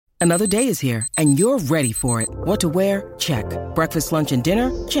Another day is here, and you're ready for it. What to wear? Check. Breakfast, lunch, and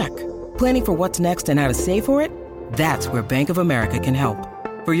dinner? Check. Planning for what's next and how to save for it? That's where Bank of America can help.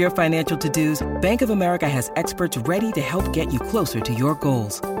 For your financial to-dos, Bank of America has experts ready to help get you closer to your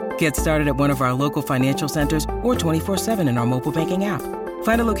goals. Get started at one of our local financial centers or 24/7 in our mobile banking app.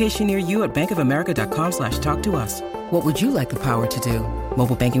 Find a location near you at bankofamerica.com/talktous. What would you like the power to do?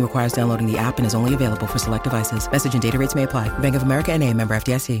 Mobile banking requires downloading the app and is only available for select devices. Message and data rates may apply. Bank of America N.A., member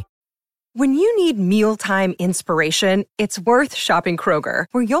FDIC. When you need mealtime inspiration, it's worth shopping Kroger,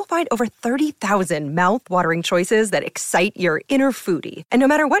 where you'll find over 30,000 mouth-watering choices that excite your inner foodie. And no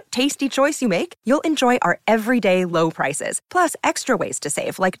matter what tasty choice you make, you'll enjoy our everyday low prices, plus extra ways to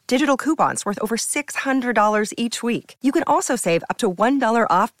save, like digital coupons worth over $600 each week. You can also save up to $1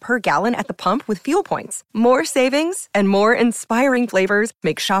 off per gallon at the pump with fuel points. More savings and more inspiring flavors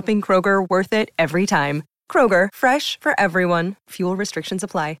make shopping Kroger worth it every time. Kroger, fresh for everyone. Fuel restrictions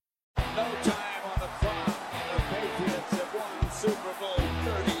apply. No time on the clock. The Patriots have won Super Bowl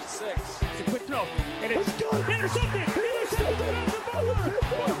 36. It's a quick throw, and it's intercepted.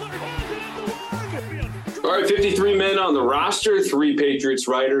 All right, 53 men on the roster, 3 Patriots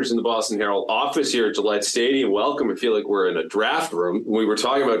writers in the Boston Herald office here at Gillette Stadium. Welcome. I feel like we're in a draft room. We were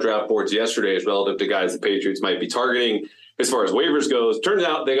talking about draft boards yesterday as relative to guys the Patriots might be targeting as far as waivers goes. Turns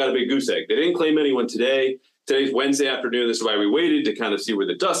out they got a big goose egg. They didn't claim anyone today. Today's Wednesday afternoon. This is why we waited to kind of see where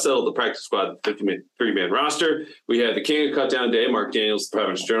the dust settled. The practice squad, 30-man roster. We had the king of cutdown day, Mark Daniels, the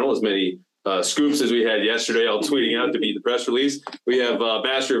Providence Journal, as many scoops as we had yesterday, all tweeting out to beat the press release. We have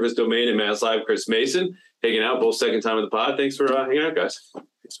master of his domain and Mass Live, Chris Mason, hanging out, both second time in the pod. Thanks for hanging out, guys.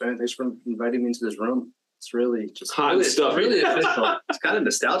 Thanks, man. Thanks for inviting me into this room. It's really just hot and stuff. Really official. It's kind of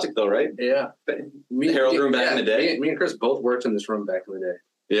nostalgic, though, right? Yeah. The Herald room back in the day. Me and Chris both worked in this room back in the day.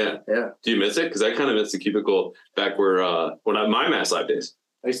 Yeah. Do you miss it? Because I kind of miss the cubicle back where my Mass Live days.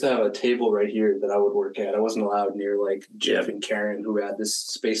 I used to have a table right here that I would work at. I wasn't allowed near like Jeff and Karen, who had this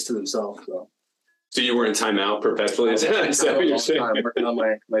space to themselves. So you were in timeout perpetually? Is that what you're saying? I'm working on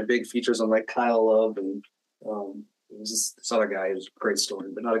my big features on like Kyle Love and it was this other guy. It was a great story,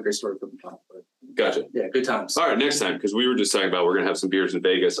 but not a great story for the top. But gotcha. Yeah, good times. All right, next time, because we were just talking about we're going to have some beers in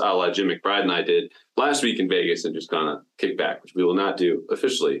Vegas, a la Jim McBride and I did last week in Vegas, and just kind of kick back, which we will not do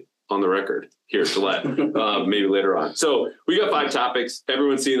officially on the record here at Gillette, maybe later on. So we got 5 topics.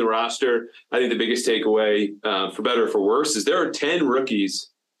 Everyone's seeing the roster. I think the biggest takeaway, for better or for worse, is there are 10 rookies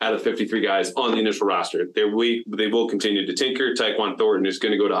out of 53 guys on the initial roster. They will continue to tinker. Tyquan Thornton is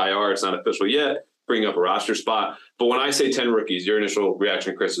going to go to IR. It's not official yet. Bring up a roster spot. But when I say 10 rookies, your initial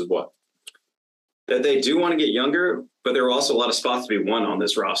reaction, Chris, is what? That they do want to get younger, but there are also a lot of spots to be won on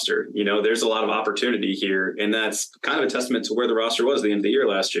this roster. You know, there's a lot of opportunity here, and that's kind of a testament to where the roster was at the end of the year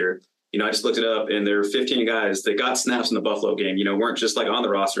last year. You know, I just looked it up, and there are 15 guys that got snaps in the Buffalo game, you know, weren't just like on the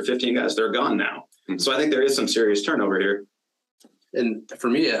roster. 15 guys, they're gone now. Mm-hmm. So I think there is some serious turnover here. And for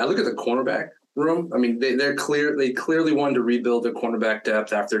me, I look at the cornerback room. I mean, they clearly wanted to rebuild their cornerback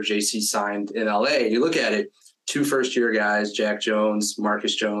depth after JC signed in LA. You look at it, 2 first-year guys, Jack Jones,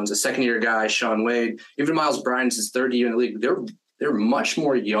 Marcus Jones, a second-year guy, Sean Wade, even Miles Bryant's his 3rd year in the league. They're much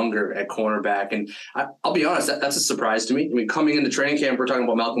more younger at cornerback. And I'll be honest, that's a surprise to me. I mean, coming into training camp, we're talking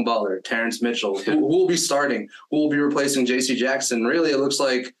about Malcolm Butler, Terrence Mitchell, who will be starting, who will be replacing J.C. Jackson. Really, it looks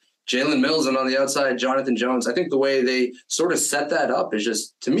like Jalen Mills, and on the outside, Jonathan Jones. I think the way they sort of set that up is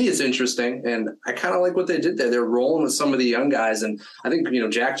just, to me, it's interesting. And I kind of like what they did there. They're rolling with some of the young guys. And I think, you know,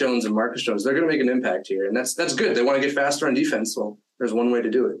 Jack Jones and Marcus Jones, they're going to make an impact here. And that's good. They want to get faster on defense. Well, there's one way to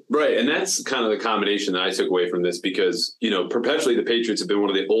do it. Right. And that's kind of the combination that I took away from this because, you know, perpetually the Patriots have been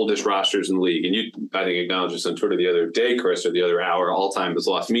one of the oldest rosters in the league. And you, I think, acknowledged this on Twitter the other day, Chris, or the other hour, all time has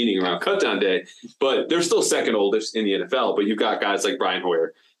lost meaning around cutdown day. But they're still second oldest in the NFL. But you've got guys like Brian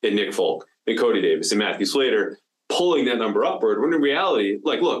Hoyer and Nick Folk and Cody Davis and Matthew Slater pulling that number upward, when in reality,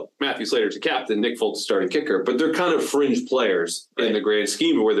 like, look, Matthew Slater's a captain, Nick Folk's a starting kicker, but they're kind of fringe players in the grand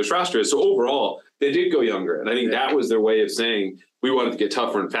scheme of where this roster is. So overall, they did go younger. And I think that was their way of saying we wanted to get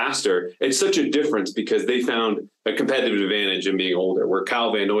tougher and faster. It's such a difference because they found a competitive advantage in being older, where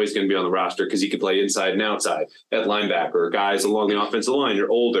Kyle Van Noy is going to be on the roster because he can play inside and outside at linebacker. Guys along the offensive line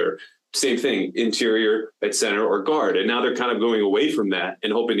are older. Same thing, interior at center or guard. And now they're kind of going away from that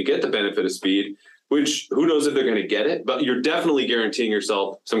and hoping to get the benefit of speed. which who knows if they're going to get it, but you're definitely guaranteeing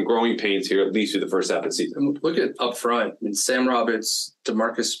yourself some growing pains here, at least through the first half of the season. Look at up front. I mean, Sam Roberts,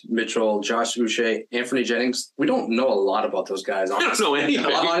 DeMarcus Mitchell, Josh Uche, Anthony Jennings. We don't know a lot about those guys. I don't know anything.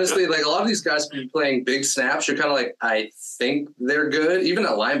 Honestly, like a lot of these guys can be playing big snaps. You're kind of like, I think they're good. Even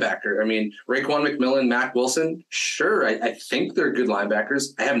at linebacker. I mean, Raekwon McMillan, Mac Wilson. Sure, I think they're good linebackers.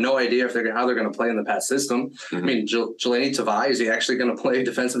 I have no idea if how they're going to play in the Pat system. Mm-hmm. I mean, Jelani Tavai, is he actually going to play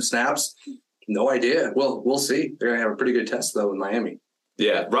defensive snaps? No idea. Well, we'll see. They're going to have a pretty good test, though, in Miami.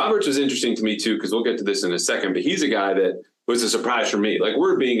 Yeah, Roberts was interesting to me, too, because we'll get to this in a second, but he's a guy that was a surprise for me. Like,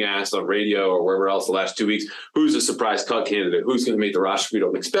 we're being asked on radio or wherever else the last 2 weeks, who's a surprise cut candidate? Who's going to make the roster we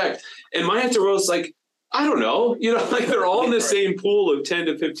don't expect? And my answer was like, I don't know. Like they're all in the same pool of 10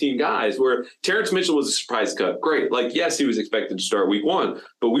 to 15 guys where Terrence Mitchell was a surprise cut. Great. Like, yes, he was expected to start week 1,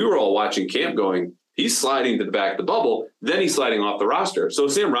 but we were all watching camp going, he's sliding to the back of the bubble. Then he's sliding off the roster. So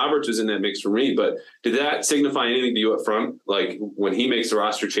Sam Roberts was in that mix for me. But did that signify anything to you up front? Like when he makes the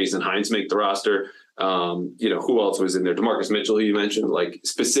roster, Chase and Hines make the roster. Who else was in there? DeMarcus Mitchell, who you mentioned, like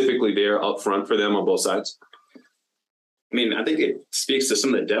specifically there up front for them on both sides. I mean, I think it speaks to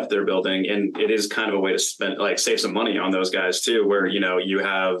some of the depth they're building, and it is kind of a way to save some money on those guys too, where, you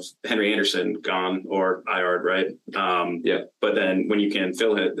have Henry Anderson gone or IR'd, right? But then when you can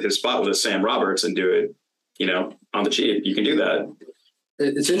fill his spot with a Sam Roberts and do it, on the cheap, you can do that.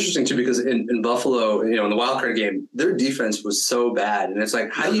 It's interesting too, because in Buffalo, in the wild card game, their defense was so bad. And it's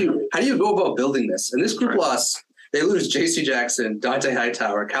like, how do you go about building this? And this group lost. They lose J.C. Jackson, Dante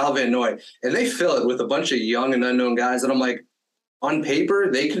Hightower, Kyle Van Noy, and they fill it with a bunch of young and unknown guys. And I'm like, on paper,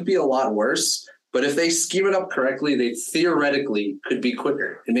 they could be a lot worse. But if they scheme it up correctly, they theoretically could be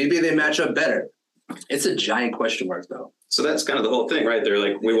quicker. And maybe they match up better. It's a giant question mark, though. So that's kind of the whole thing, right? They're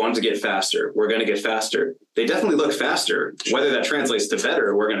like, we want to get faster. We're going to get faster. They definitely look faster. Whether that translates to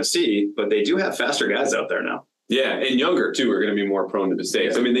better, we're going to see. But they do have faster guys out there now. Yeah, and younger, too, are going to be more prone to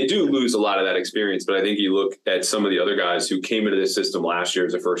mistakes. I mean, they do lose a lot of that experience, but I think you look at some of the other guys who came into this system last year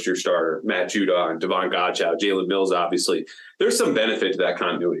as a first-year starter, Matt Judon, Devon Godchow, Jalen Mills, obviously. There's some benefit to that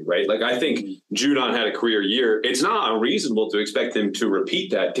continuity, right? Like, I think Judon had a career year. It's not unreasonable to expect him to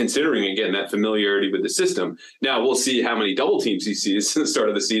repeat that, considering, again, that familiarity with the system. Now, we'll see how many double teams he sees at the start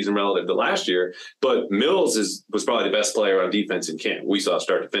of the season relative to last year, but Mills was probably the best player on defense in camp. We saw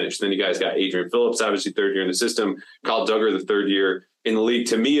start to finish. Then you guys got Adrian Phillips, obviously third year in the system, Kyle Duggar, the third year in the league.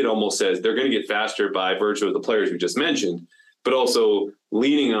 To me, it almost says they're going to get faster by virtue of the players we just mentioned, but also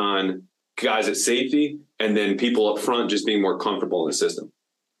leaning on guys at safety and then people up front just being more comfortable in the system.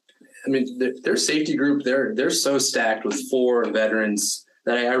 I mean, their safety group, they're so stacked with 4 veterans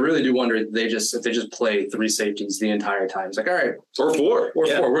that I really do wonder if they just play 3 safeties the entire time. It's like, all right, or 4.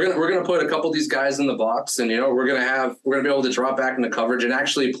 We're gonna put a couple of these guys in the box, and we're gonna be able to drop back into coverage and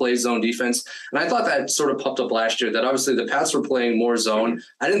actually play zone defense. And I thought that sort of popped up last year. That obviously the Pats were playing more zone.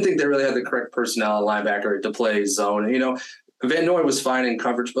 I didn't think they really had the correct personnel at linebacker to play zone. Van Noy was fine in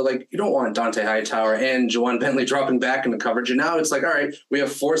coverage, but you don't want Dante Hightower and Juwan Bentley dropping back into coverage. And now it's like, all right, we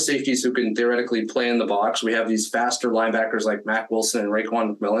have 4 safeties who can theoretically play in the box. We have these faster linebackers like Mac Wilson and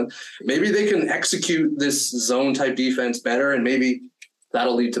Raekwon McMillan. Maybe they can execute this zone type defense better, and maybe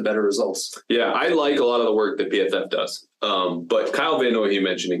that'll lead to better results. Yeah, I like a lot of the work that PFF does. But Kyle Van Noy, you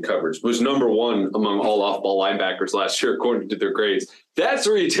mentioned in coverage, was number 1 among all off-ball linebackers last year, according to their grades. That's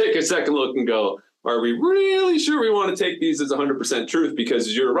where you take a second look and go, are we really sure we want to take these as 100% truth?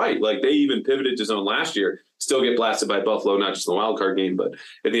 Because you're right. Like, they even pivoted to zone last year, still get blasted by Buffalo, not just in the wild card game, but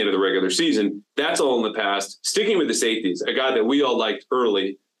at the end of the regular season. That's all in the past. Sticking with the safeties, a guy that we all liked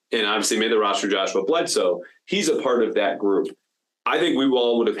early and obviously made the roster, Joshua Bledsoe, he's a part of that group. I think we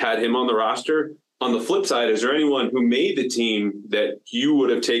all would have had him on the roster. On the flip side, is there anyone who made the team that you would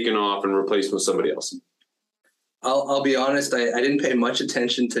have taken off and replaced with somebody else? I'll be honest. I didn't pay much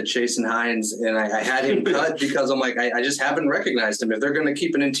attention to Chase and Hines, and I had him cut because I'm like, I just haven't recognized him. If they're going to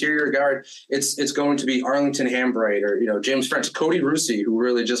keep an interior guard, it's going to be Arlington Hambright or James French, Cody Rusey, who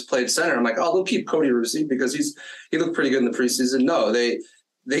really just played center. I'm like, oh, they'll keep Cody Rusey because he looked pretty good in the preseason. No, they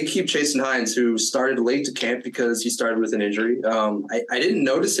keep Chase and Hines, who started late to camp because he started with an injury. I didn't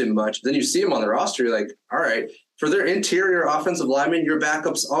notice him much. Then you see him on the roster, you're like, all right, for their interior offensive linemen, your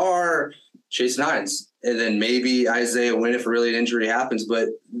backups are Chase and Hines. And then maybe Isaiah Wynn if really an injury happens. But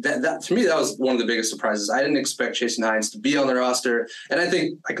that to me, that was one of the biggest surprises. I didn't expect Chase and Hines to be on the roster. And I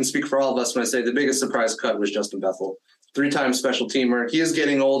think I can speak for all of us when I say the biggest surprise cut was Justin Bethel. 3-time special teamer. He is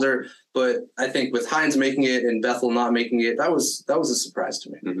getting older, but I think with Hines making it and Bethel not making it, that was a surprise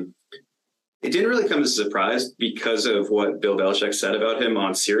to me. Mm-hmm. It didn't really come as a surprise because of what Bill Belichick said about him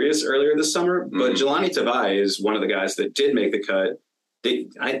on Sirius earlier this summer. Mm-hmm. But Jelani Tavai is one of the guys that did make the cut.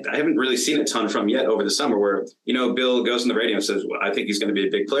 I haven't really seen a ton from yet over the summer where, Bill goes on the radio and says, well, I think he's going to be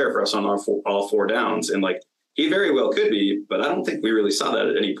a big player for us on all four downs. And like, he very well could be, but I don't think we really saw that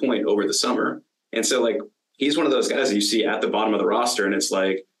at any point over the summer. And so like, he's one of those guys that you see at the bottom of the roster. And it's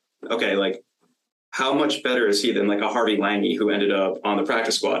like, okay, like how much better is he than like a Harvey Lange who ended up on the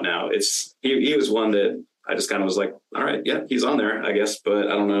practice squad now? He was one that I just kind of was like, all right, yeah, he's on there, I guess, but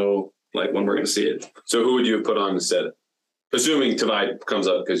I don't know like when we're going to see it. So who would you have put on instead? Assuming Tavai comes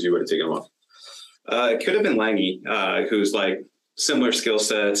up because you would have taken him off. It could have been Lange, who's like similar skill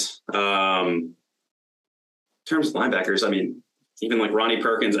sets. In terms of linebackers, I mean, even like Ronnie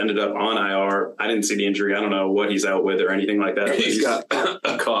Perkins ended up on IR. I didn't see the injury. I don't know what he's out with or anything like that. He's got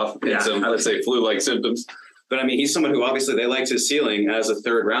a cough and some, let's say, flu-like symptoms. But I mean, he's someone who obviously they liked his ceiling as a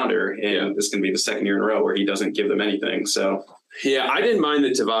third rounder, and this can be the second year in a row where he doesn't give them anything. So. Yeah, I didn't mind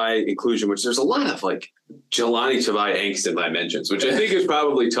the Tavai inclusion, which there's a lot of like Jelani Tavai angst in my mentions, which I think is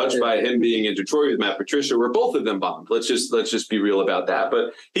probably touched by him being in Detroit with Matt Patricia, where both of them bombed. Let's just be real about that.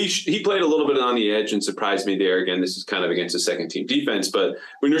 But he played a little bit on the edge and surprised me there. Again, this is kind of against a second team defense, but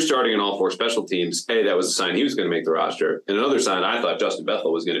when you're starting in all four special teams, that was a sign he was going to make the roster. And another sign, I thought Justin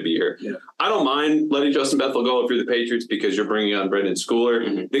Bethel was going to be here. Yeah. I don't mind letting Justin Bethel go if you're the Patriots because you're bringing on Brendan Schooler.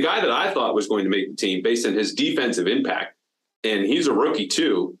 Mm-hmm. The guy that I thought was going to make the team based on his defensive impact, and he's a rookie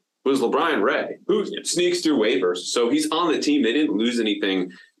too, was LeBron Ray, who sneaks through waivers. So he's on the team. They didn't lose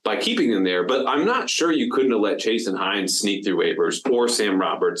anything by keeping him there. But I'm not sure you couldn't have let Chasen Hines sneak through waivers or Sam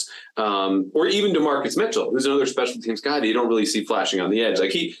Roberts or even DeMarcus Mitchell, who's another special teams guy that you don't really see flashing on the edge. Like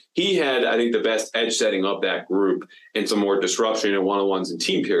he had, I think, the best edge setting of that group and some more disruption in one-on-ones and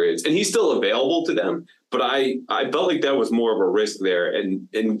team periods. And he's still available to them. But I felt like that was more of a risk there.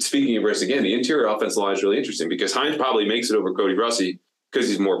 And speaking of risk, again, the interior offensive line is really interesting because Hines probably makes it over Cody Russi because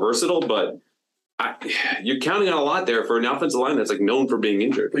he's more versatile. But you're counting on a lot there for an offensive line that's like known for being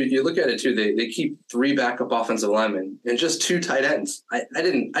injured. You look at it too. They keep 3 backup offensive linemen and just 2 tight ends. I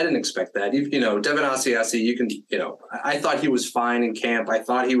didn't expect that. Devin Asiasi, I thought he was fine in camp. I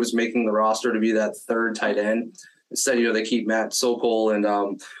thought he was making the roster to be that third tight end. Instead, they keep Matt Sokol and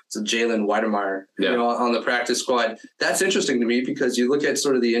Jalen Weidemeyer, on the practice squad. That's interesting to me because you look at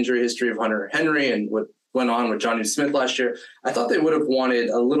sort of the injury history of Hunter Henry and what went on with Johnny Smith last year. I thought they would have wanted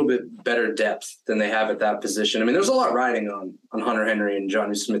a little bit better depth than they have at that position. I mean, there's a lot riding on Hunter Henry and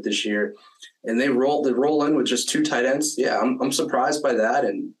Johnny Smith this year, and they roll in with just 2 tight ends. Yeah, I'm surprised by that,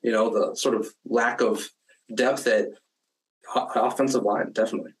 and the sort of lack of depth at offensive line,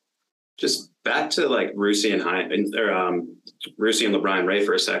 definitely. Just back to like Russi and LeBron Ray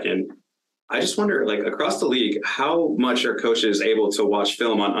for a second. I just wonder, like across the league, how much are coaches able to watch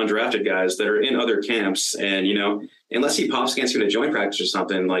film on undrafted guys that are in other camps? And, unless he pops against you in a joint practice or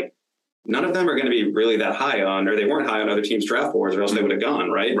something, like none of them are going to be really that high on, or they weren't high on other teams' draft boards or else they would have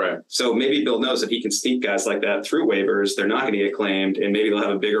gone. Right. So maybe Bill knows that he can sneak guys like that through waivers. They're not going to get claimed and maybe they'll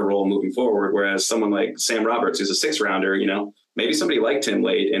have a bigger role moving forward. Whereas someone like Sam Roberts, who's a 6th rounder, maybe somebody liked him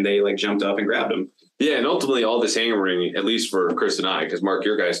late and they like jumped up and grabbed him. Yeah, and ultimately all this hammering, at least for Chris and I, because Mark,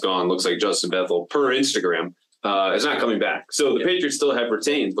 your guy's gone, looks like Justin Bethel per Instagram is not coming back. So the Patriots still have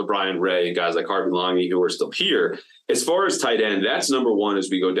retained LeBron Ray and guys like Harvey Lange who are still here. As far as tight end, that's number one as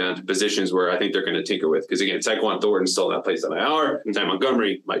we go down to positions where I think they're going to tinker with. Because again, Tyquan Thornton's still not placed on IR. Ty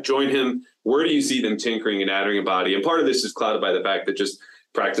Montgomery might join him. Where do you see them tinkering and adding a body? And part of this is clouded by the fact that just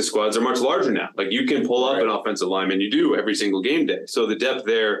practice squads are much larger now. Like you can pull up an offensive lineman, you do every single game day. So the depth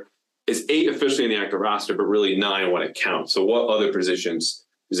there is 8 officially in the active roster, but really 9 when it counts. So what other positions?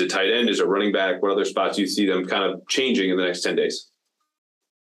 Is it tight end? Is it running back? What other spots do you see them kind of changing in the next 10 days?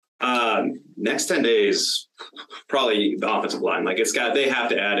 Next 10 days, probably the offensive line. Like they have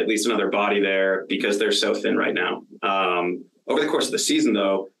to add at least another body there because they're so thin right now. Over the course of the season,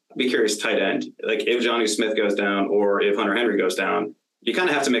 though, I'd be curious tight end. Like if Johnny Smith goes down or if Hunter Henry goes down, you kind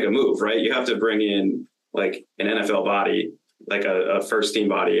of have to make a move, right? You have to bring in like an NFL body, like a first team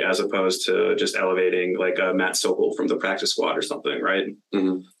body, as opposed to just elevating like a Matt Sokol from the practice squad or something, right?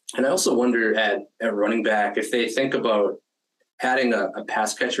 Mm-hmm. And I also wonder at running back if they think about adding a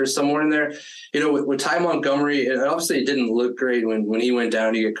pass catcher somewhere in there. With Ty Montgomery, it obviously didn't look great when he went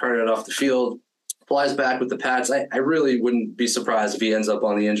down. He got carted off the field, flies back with the Pats. I really wouldn't be surprised if he ends up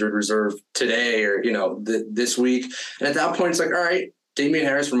on the injured reserve today or this week. And at that point, it's like, all right, Damian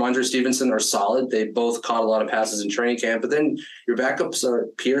Harris, Ramondre Stevenson are solid. They both caught a lot of passes in training camp. But then your backups are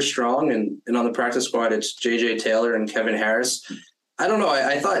Pierre Strong, and on the practice squad, it's J.J. Taylor and Kevin Harris. I don't know.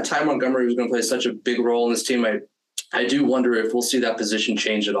 I thought Ty Montgomery was going to play such a big role in this team. I do wonder if we'll see that position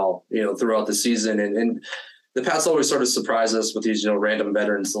change at all, throughout the season. And the Pats always sort of surprise us with these, random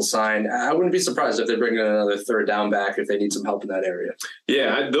veterans they'll sign. I wouldn't be surprised if they bring in another third down back if they need some help in that area.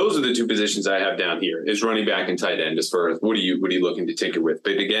 Yeah, those are the two positions I have down here: is running back and tight end. As far as what are you looking to tinker with?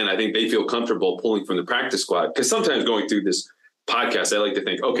 But again, I think they feel comfortable pulling from the practice squad, because sometimes going through this podcast, I like to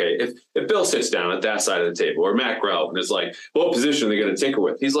think, okay, if Bill sits down at that side of the table, or Matt Grout, and is like, what position are they going to tinker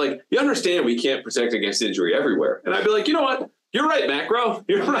with? He's like, you understand we can't protect against injury everywhere. And I'd be like, you know what? You're right, Macro.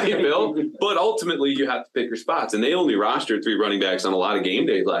 You're right, Bill. But ultimately, you have to pick your spots. And they only rostered 3 running backs on a lot of game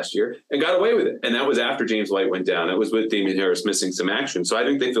days last year and got away with it. And that was after James White went down. It was with Damian Harris missing some action. So I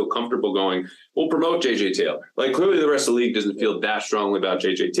think they feel comfortable going, we'll promote J.J. Taylor. Like, clearly the rest of the league doesn't feel that strongly about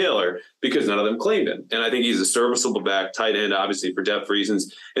J.J. Taylor because none of them claimed him. And I think he's a serviceable back, tight end, obviously, for depth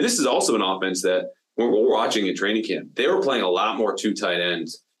reasons. And this is also an offense that we're watching in training camp. They were playing a lot more 2 tight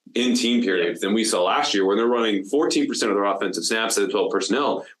ends in team periods than we saw last year, when they're running 14% of their offensive snaps at 12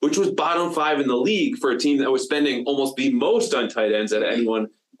 personnel, which was bottom 5 in the league for a team that was spending almost the most on tight ends at anyone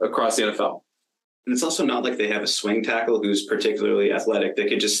across the NFL. And it's also not like they have a swing tackle who's particularly athletic that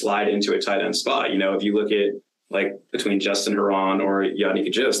could just slide into a tight end spot. If you look at like between Justin Herron or Yannick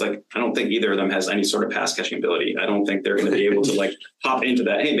Ajus, like I don't think either of them has any sort of pass catching ability. I don't think they're going to be able to like hop into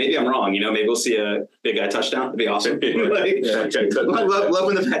that. Hey, maybe I'm wrong. Maybe we'll see a big guy touchdown. It'd be awesome. Love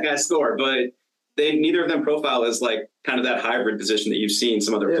when the fat guys score, but neither of them profile as like kind of that hybrid position that you've seen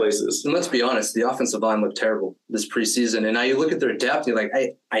some other places. And let's be honest, the offensive line looked terrible this preseason. And now you look at their depth, and you're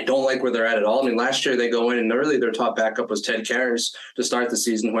like, I don't like where they're at all. I mean, last year they go in and early their top backup was Ted Karras to start the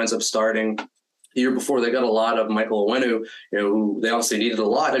season, who ends up starting. The year before, they got a lot of Michael Onwenu, who they obviously needed a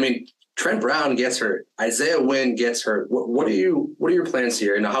lot. I mean, Trent Brown gets hurt. Isaiah Wynn gets hurt. What are your plans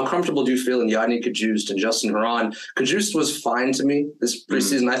here? And how comfortable do you feel in Yannick Ajus and Justin Herron? Ajus was fine to me this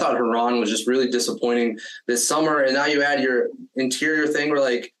preseason. I thought Herron was just really disappointing this summer. And now you add your interior thing. We're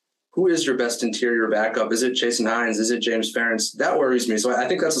like, who is your best interior backup? Is it Jason Hines? Is it James Ferentz? That worries me. So I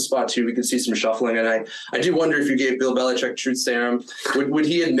think that's a spot, too. We could see some shuffling. And I do wonder if you gave Bill Belichick truth serum, would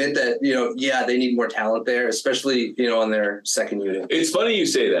he admit that, they need more talent there, especially, on their second unit? It's funny you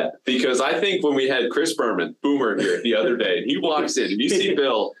say that, because I think when we had Chris Boomer here the other day, and he walks in and you see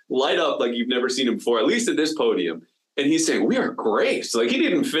Bill light up like you've never seen him before, at least at this podium. And he's saying, we are great. So, like, he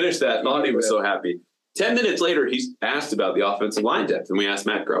didn't finish that thought. He was so happy. 10 minutes later, he's asked about the offensive line depth, and we asked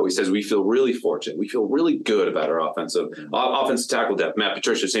Matt Groh. He says, we feel really fortunate. We feel really good about our offensive tackle depth. Matt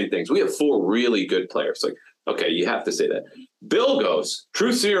Patricia, same things. We have 4 really good players. Like, okay, you have to say that. Bill goes,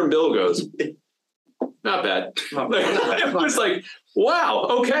 Truth Serum Bill goes, not bad. It was like, wow,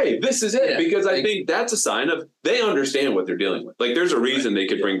 okay, this is it. Because I think that's a sign of they understand what they're dealing with. Like, there's a reason they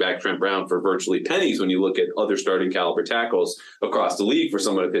could bring back Trent Brown for virtually pennies when you look at other starting caliber tackles across the league for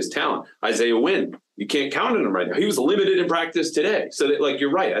someone of his talent. Isaiah Wynn, you can't count on him right now. He was limited in practice today. So,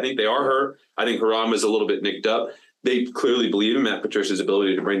 you're right. I think they are hurt. I think Haram is a little bit nicked up. They clearly believe in Matt Patricia's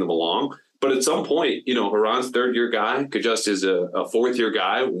ability to bring them along. But at some point, Haran's third-year guy, Kajust is a fourth-year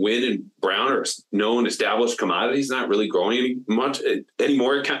guy. Wynn and Brown are known, established commodities, not really growing much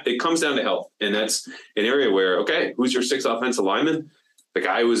anymore. It comes down to health. And that's an area where, okay, who's your 6th offensive lineman? The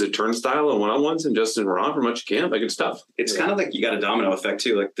guy who was a turnstile in one-on-ones and Justin Haran for much of camp. Like, it's tough. It's kind of like you got a domino effect,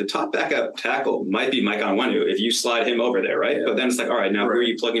 too. Like, the top backup tackle might be Mike Onwenu if you slide him over there, right? Yeah. But then it's like, all right, now who are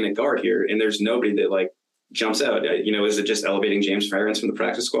you plugging at guard here? And there's nobody that, jumps out. Is it just elevating James Ferentz from the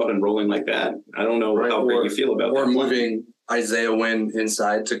practice squad and rolling like that? I don't know how great you feel about that. Or moving Isaiah Wynn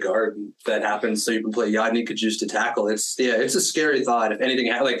inside to guard. That happens so you can play Yannick Ajus to tackle. It's a scary thought. If anything,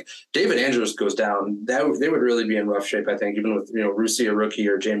 like David Andrews goes down, they would really be in rough shape, I think, even with, Russi, a rookie,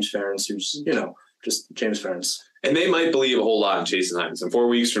 or James Ferentz, who's, just James Ferentz. And they might believe a whole lot in Jason Hines. And 4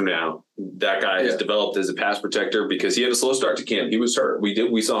 weeks from now, that guy has developed as a pass protector because he had a slow start to camp. He was hurt.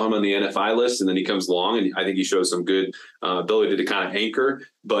 We saw him on the NFI list, and then he comes along, and I think he shows some good ability to kind of anchor,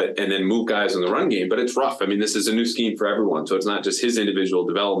 and then move guys in the run game. But it's rough. I mean, this is a new scheme for everyone. So it's not just his individual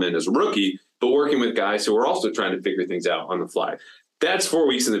development as a rookie, but working with guys who are also trying to figure things out on the fly. That's 4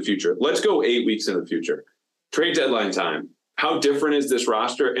 weeks in the future. Let's go 8 weeks in the future. Trade deadline time. How different is this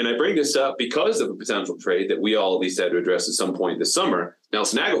roster? And I bring this up because of a potential trade that we all at least had to address at some point this summer,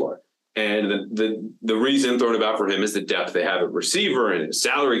 Nelson Aguilar. And the reason thrown about for him is the depth they have at receiver and his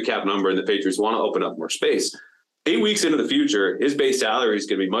salary cap number, and the Patriots want to open up more space. 8 weeks into the future, his base salary is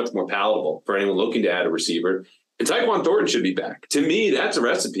going to be much more palatable for anyone looking to add a receiver. And Tyquan Thornton should be back. To me, that's a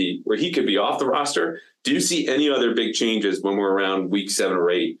recipe where he could be off the roster. Do you see any other big changes when we're around week 7 or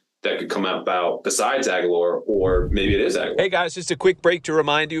 8 that could come about besides Aguilar, or maybe it is Aguilar? Hey guys, just a quick break to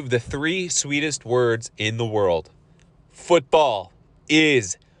remind you of the 3 sweetest words in the world. Football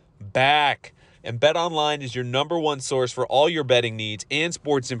is back. And BetOnline is your #1 source for all your betting needs and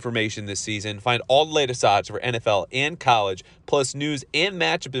sports information this season. Find all the latest odds for NFL and college, plus news and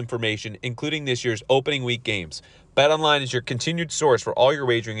matchup information, including this year's opening week games. BetOnline is your continued source for all your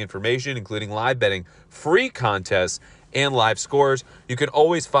wagering information, including live betting, free contests, and live scores. You can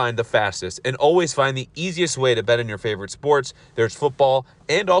always find the fastest and always find the easiest way to bet on your favorite sports. There's football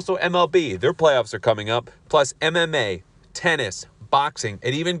and also MLB. Their playoffs are coming up, plus MMA, tennis, boxing,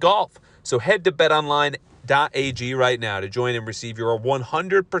 and even golf. So head to betonline.ag right now to join and receive your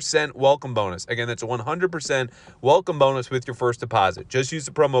 100% welcome bonus. Again, that's a 100% welcome bonus with your first deposit. Just use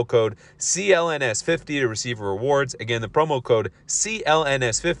the promo code CLNS50 to receive rewards. Again, the promo code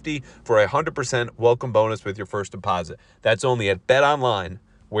CLNS50 for a 100% welcome bonus with your first deposit. That's only at BetOnline,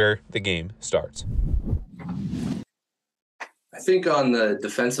 where the game starts. I think on the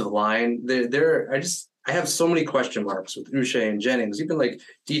defensive line, I have so many question marks with Uche and Jennings, even like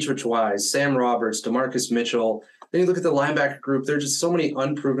Dietrich Wise, Sam Roberts, DeMarcus Mitchell. Then you look at the linebacker group, there's just so many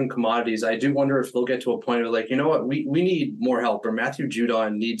unproven commodities. I do wonder if they'll get to a point where, like, you know what, we need more help, or Matthew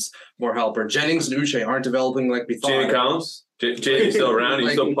Judon needs more help, or Jennings and Uche aren't developing like we thought. Jamie Collins? Jamie's still around.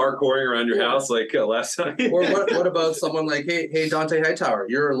 He's still parkouring around your house like last time. Or what about someone like, hey, Dante Hightower,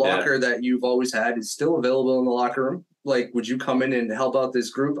 your locker that you've always had is still available in the locker room. Like, would you come in and help out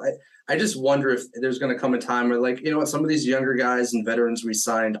this group? I just wonder if there's going to come a time where, like, you know what, some of these younger guys and veterans we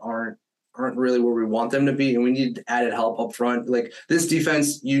signed aren't really where we want them to be, and we need added help up front. Like, this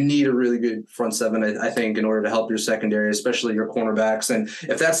defense, you need a really good front seven, I think, in order to help your secondary, especially your cornerbacks. And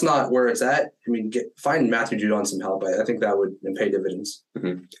if that's not where it's at, I mean, find Matthew Judon some help. I think that would pay dividends.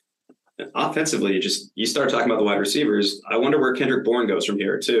 Mm-hmm. Offensively, you start talking about the wide receivers. I wonder where Kendrick Bourne goes from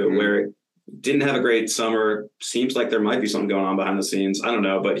here too, where didn't have a great summer. Seems like there might be something going on behind the scenes. I don't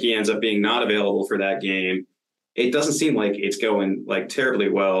know, but he ends up being not available for that game. It doesn't seem like it's going like terribly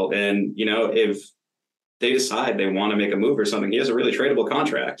well. And, you know, if they decide they want to make a move or something, he has a really tradable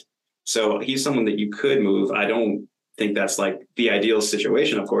contract. So he's someone that you could move. I don't think that's like the ideal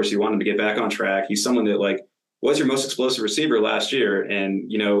situation. Of course, you want him to get back on track. He's someone that like was your most explosive receiver last year. And,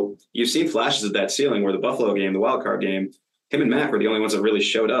 you know, you've seen flashes of that ceiling where the Buffalo game, the wild card game, him and Mac were the only ones that really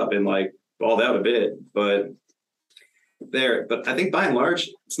showed up and like balled out a bit. But I think by and large,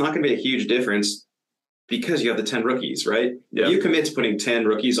 it's not going to be a huge difference because you have the 10 rookies, right? Yeah. You commit to putting 10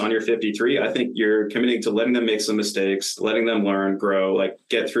 rookies on your 53. I think you're committing to letting them make some mistakes, letting them learn, grow, like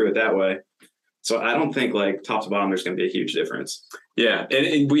get through it that way. So I don't think like top to bottom, there's going to be a huge difference. Yeah.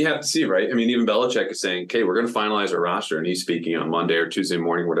 And we have to see, right? I mean, even Belichick is saying, okay, we're going to finalize our roster. And he's speaking on Monday or Tuesday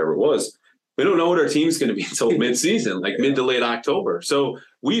morning, whatever it was. We don't know what our team's going to be until mid-season, like mid to late October. So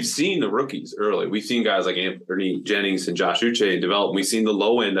we've seen the rookies early. We've seen guys like Anthony Jennings and Josh Uche develop. We've seen the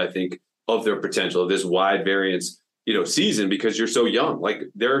low end, I think, of their potential of this wide variance, season, because you're so young. Like,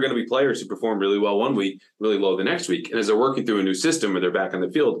 there are going to be players who perform really well one week, really low the next week. And as they're working through a new system where they're back on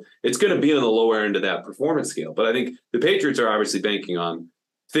the field, it's going to be on the lower end of that performance scale. But I think the Patriots are obviously banking on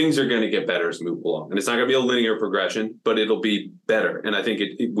things are going to get better as we move along. And it's not going to be a linear progression, but it'll be better. And I think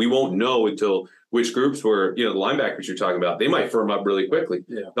we won't know until which groups were, the linebackers you're talking about, they might firm up really quickly.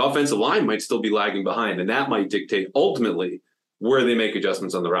 Yeah. The offensive line might still be lagging behind, and that might dictate ultimately where they make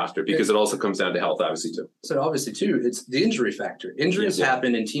adjustments on the roster, because it also comes down to health, obviously, too. So obviously, too, it's the injury factor. Injuries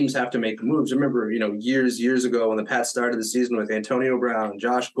happen and teams have to make moves. Remember, years ago when the Pats started the season with Antonio Brown,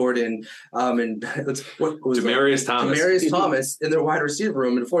 Josh Gordon, and what was Demarius Thomas. Demarius Thomas in their wide receiver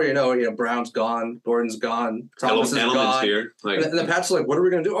room. And before you know, Brown's gone, Gordon's gone, Thomas is gone. Here. And the Pats are like, what are we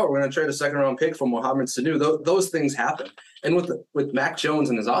going to do? Oh, we're going to trade a second-round pick for Mohamed Sanu. Those things happen. And with Mac Jones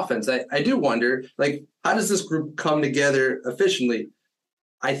and his offense, I do wonder, like, how does this group come together efficiently?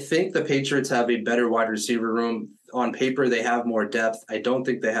 I think the Patriots have a better wide receiver room. On paper, they have more depth. I don't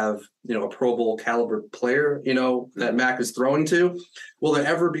think they have, a Pro Bowl caliber player, that Mac is throwing to. Will there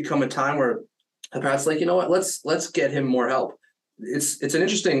ever become a time where the Pats like, you know what, let's get him more help? It's an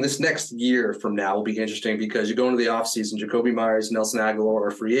interesting, this next year from now will be interesting because you go into the offseason, Jacoby Myers, Nelson Aguilar are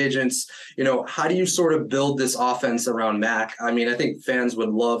free agents. How do you sort of build this offense around Mac? I mean, I think fans would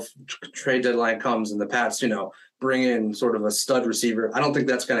love trade deadline comes and the Pats, bring in sort of a stud receiver. I don't think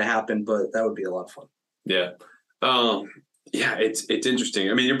that's going to happen, but that would be a lot of fun. Yeah. It's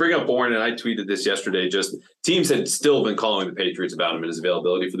interesting. I mean, you bring up Bourne, and I tweeted this yesterday, just teams had still been calling the Patriots about him and his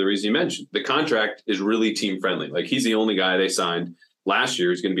availability for the reason you mentioned. The contract is really team friendly. Like, he's the only guy they signed last year.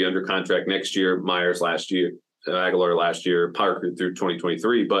 He's going to be under contract next year. Myers last year, Aguilar last year, Parker through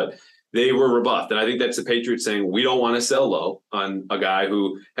 2023. But they were rebuffed. And I think that's the Patriots saying, we don't want to sell low on a guy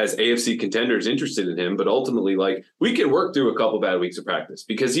who has AFC contenders interested in him. But ultimately, like, we can work through a couple bad weeks of practice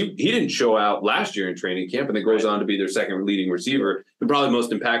because he didn't show out last year in training camp and then goes on to be their second leading receiver and probably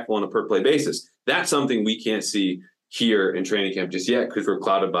most impactful on a per play basis. That's something we can't see here in training camp just yet because we're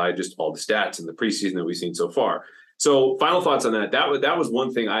clouded by just all the stats in the preseason that we've seen so far. So final thoughts on that. That was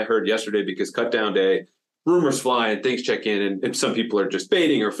one thing I heard yesterday because cut down day, rumors fly and things check in and some people are just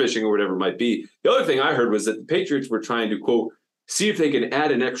baiting or fishing or whatever it might be. The other thing I heard was that the Patriots were trying to, quote, see if they can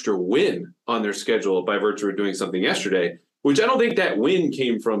add an extra win on their schedule by virtue of doing something yesterday, which I don't think that win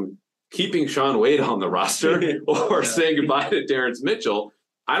came from keeping Sean Wade on the roster or saying goodbye to Terrence Mitchell.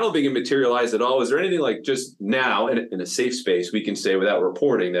 I don't think it materialized at all. Is there anything like just now in a safe space we can say without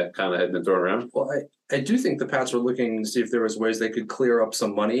reporting that kind of had been thrown around? Well, I do think the Pats were looking to see if there was ways they could clear up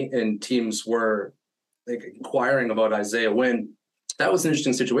some money, and teams were inquiring about Isaiah Wynn. That was an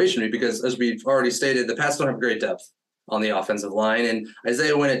interesting situation because, as we've already stated, the Pats don't have great depth on the offensive line, and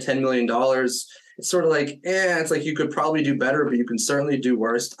Isaiah Wynn at $10 million, it's sort of like, it's like you could probably do better, but you can certainly do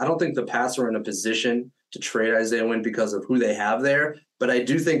worse. I don't think the Pats are in a position to trade Isaiah Wynn because of who they have there. But I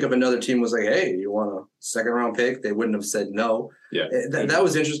do think if another team was like, hey, you want a second-round pick, they wouldn't have said no. Yeah, that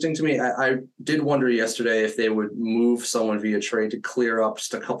was interesting to me. I did wonder yesterday if they would move someone via trade to clear up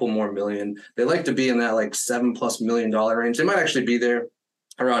just a couple more million. They like to be in that like $7+ million range. They might actually be there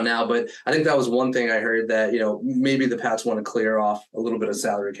around now, but I think that was one thing I heard that, maybe the Pats want to clear off a little bit of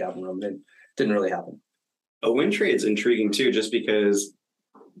salary cap room. It didn't really happen. A win trade's intriguing too, just because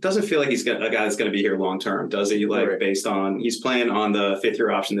it doesn't feel like he's a guy that's going to be here long term, does he? Like, based on he's playing on the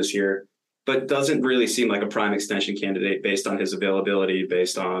 5th-year option this year, but doesn't really seem like a prime extension candidate based on his availability,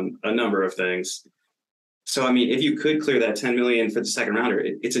 based on a number of things. So, I mean, if you could clear that $10 million for the second rounder,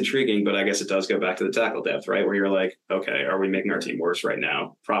 it's intriguing, but I guess it does go back to the tackle depth, right? Where you're like, okay, are we making our team worse right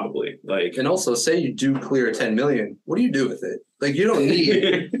now? Probably. And also, say you do clear $10 million, what do you do with it? Like, you don't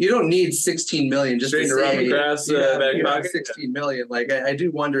need $16 million just straight to around say, the grass, back pocket. $16 million. Like, I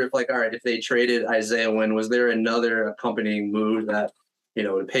do wonder if, like, all right, if they traded Isaiah Wynn, was there another accompanying move that,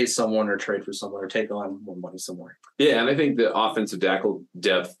 to pay someone or trade for someone or take on more money somewhere? Yeah, and I think the offensive tackle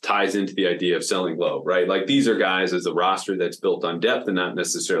depth ties into the idea of selling low, right? Like, these are guys as a roster that's built on depth and not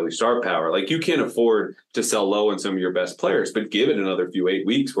necessarily star power. Like, you can't afford to sell low on some of your best players, but give it another 8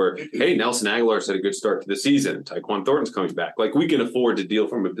 weeks where, hey, Nelson Aguilar's had a good start to the season. Tyquan Thornton's coming back. Like, we can afford to deal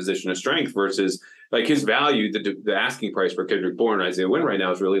from a position of strength versus, like, his value, the asking price for Kendrick Bourne and Isaiah Wynn right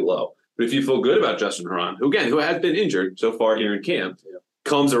now is really low. But if you feel good about Justin Herron, who has been injured so far here in camp,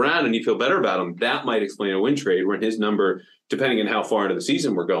 comes around and you feel better about him, that might explain a win trade where his number, depending on how far into the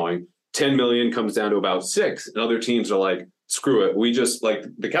season we're going, 10 million comes down to about 6. And other teams are like, screw it. We just, like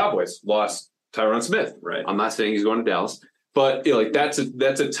the Cowboys, lost Tyron Smith. Right. I'm not saying he's going to Dallas, but that's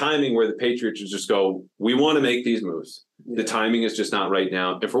a timing where the Patriots just go, we want to make these moves. Yeah. The timing is just not right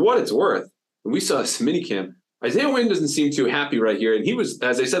now. And for what it's worth, when we saw a minicamp, Isaiah Wynn doesn't seem too happy right here. And he was,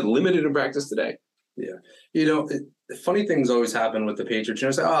 as I said, limited in practice today. Yeah. Funny things always happen with the Patriots.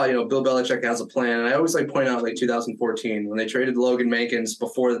 Say, Bill Belichick has a plan. And I always point out 2014 when they traded Logan Mankins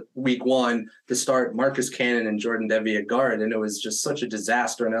before week 1 to start Marcus Cannon and Jordan Devey at guard. And it was just such a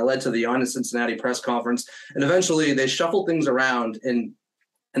disaster. And that led to the honest Cincinnati press conference. And eventually they shuffled things around and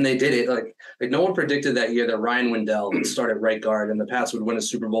they did it. Like no one predicted that year that Ryan Wendell would start at right guard and the Pats would win a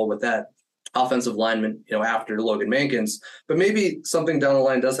Super Bowl with that offensive lineman, after Logan Mankins. But maybe something down the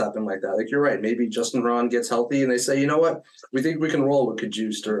line does happen like that. Like, you're right. Maybe Justin Herron gets healthy and they say, you know what, we think we can roll with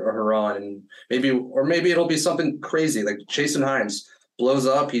Cajuste or Herron. And maybe it'll be something crazy. Like Jason Hines blows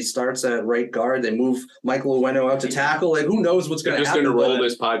up. He starts at right guard. They move Michael Oweno out to tackle. Like, who knows what's going to happen? Just going to roll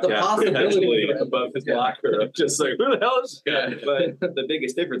this podcast the possibility above his locker. Just like, who the hell is this guy? But the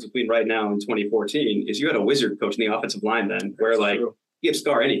biggest difference between right now and 2014 is you had a wizard coaching the offensive line then, where give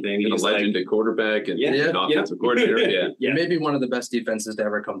Scar anything. He's a legend at quarterback and an offensive coordinator. Yeah. Maybe one of the best defenses to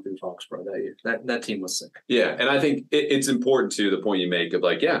ever come through Foxborough that year. That team was sick. Yeah, and I think it's important to the point you make of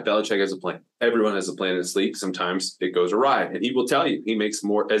Belichick has a plan. Everyone has a plan in this league. Sometimes it goes awry, and he will tell you he makes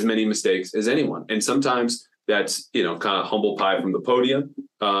as many mistakes as anyone. And sometimes that's kind of humble pie from the podium.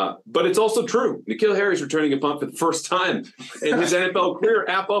 But it's also true. N'Keal Harry's returning a punt for the first time in his NFL career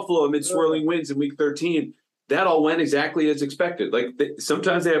at Buffalo amid swirling winds in Week 13. That all went exactly as expected.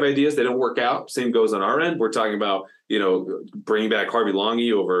 Sometimes they have ideas, they don't work out. Same goes on our end. We're talking about, bringing back Harvey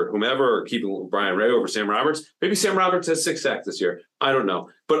Longy over whomever or keeping Brian Ray over Sam Roberts. Maybe Sam Roberts has 6 sacks this year. I don't know.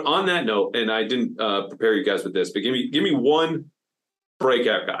 But on that note, and I didn't prepare you guys with this, but give me one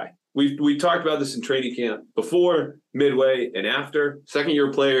breakout guy we talked about this in training camp before, midway, and after.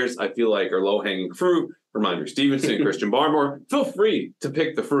 Second-year players, I feel like, are low-hanging fruit. Reminder, Stevenson, Christian Barmore, feel free to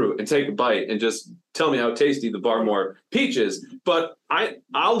pick the fruit and take a bite and just tell me how tasty the Barmore peach is. But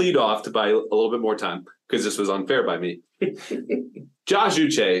I'll lead off to buy a little bit more time because this was unfair by me. Josh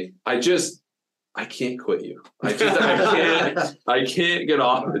Uche, I can't quit you. I can't get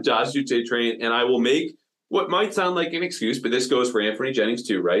off the Josh Uche train, and I will make what might sound like an excuse, but this goes for Anthony Jennings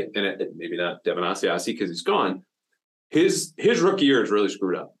too, right? And maybe not Devin Asiasi because he's gone. His rookie year is really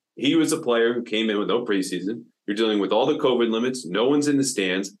screwed up. He was a player who came in with no preseason. You're dealing with all the COVID limits. No one's in the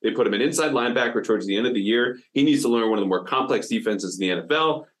stands. They put him an inside linebacker towards the end of the year. He needs to learn one of the more complex defenses in the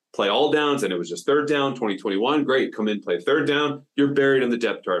NFL, play all downs, and it was just third down, 2021. Great, come in, play third down. You're buried on the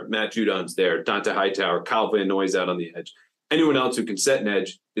depth chart. Matt Judon's there. Dante Hightower, Kyle Van Noy's out on the edge. Anyone else who can set an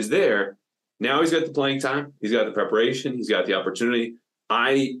edge is there. Now he's got the playing time. He's got the preparation. He's got the opportunity.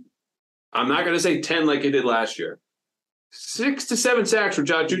 I'm not going to say 10 like he did last year. 6 to 7 sacks for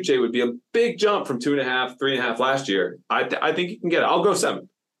Josh Uche would be a big jump from 2.5, 3.5 last year. I think he can get it. I'll go 7.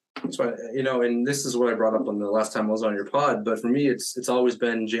 That's right. And this is what I brought up on the last time I was on your pod. But for me, it's always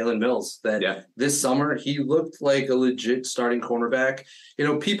been Jalen Mills. This summer he looked like a legit starting cornerback.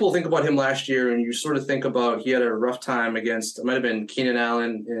 People think about him last year, and you sort of think about he had a rough time against. It might have been Keenan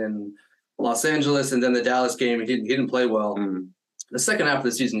Allen in Los Angeles, and then the Dallas game. He didn't play well. Mm-hmm. The second half of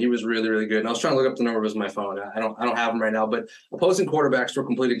the season, he was really, really good. And I was trying to look up the numbers on my phone. I don't have them right now, but opposing quarterbacks were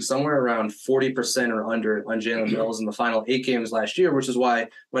completing somewhere around 40% or under on Jalen Mills in the final 8 games last year, which is why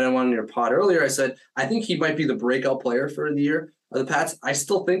when I went on your pod earlier, I said, I think he might be the breakout player for the year. The Pats, I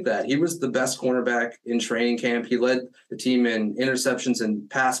still think that. He was the best cornerback in training camp. He led the team in interceptions and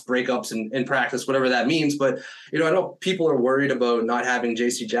pass breakups in practice, whatever that means. But, I know people are worried about not having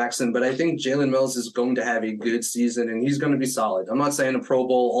J.C. Jackson, but I think Jalen Mills is going to have a good season, and he's going to be solid. I'm not saying a Pro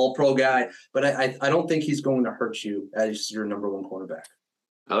Bowl, all-pro guy, but I don't think he's going to hurt you as your number one cornerback.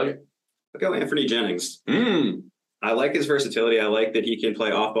 I like it. I'll go Anthony Jennings. I like his versatility. I like that he can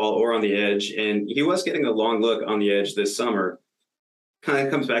play off-ball or on the edge, and he was getting a long look on the edge this summer. Kind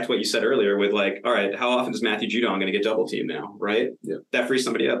of comes back to what you said earlier with all right, how often is Matthew Judon going to get double teamed now, right? Yeah. That frees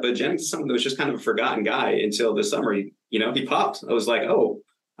somebody up. But Jennings is someone that was just kind of a forgotten guy until this summer. He popped. I was like, oh,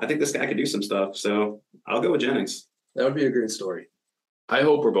 I think this guy could do some stuff. So I'll go with Jennings. That would be a great story. I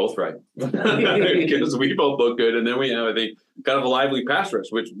hope we're both right because we both look good. And then we have, I think, kind of a lively pass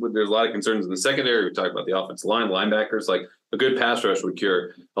rush, which there's a lot of concerns in the secondary. We talked about the offensive line, linebackers. Like a good pass rush would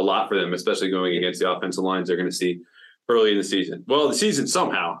cure a lot for them, especially going against the offensive lines they're going to see early in the season. Well, the season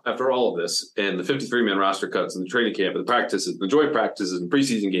somehow, after all of this, and the 53-man roster cuts and the training camp and the practices, the joint practices and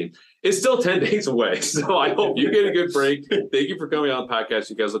preseason games, it's still 10 days away. So I hope you get a good break. Thank you for coming on the podcast.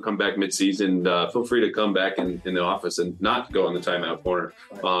 You guys will come back mid-season. Feel free to come back in the office and not go on the timeout corner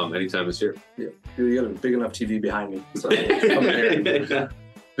anytime this year. Yeah, you got a big enough TV behind me. So come here.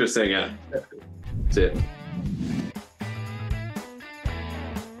 Just hang out. That's it.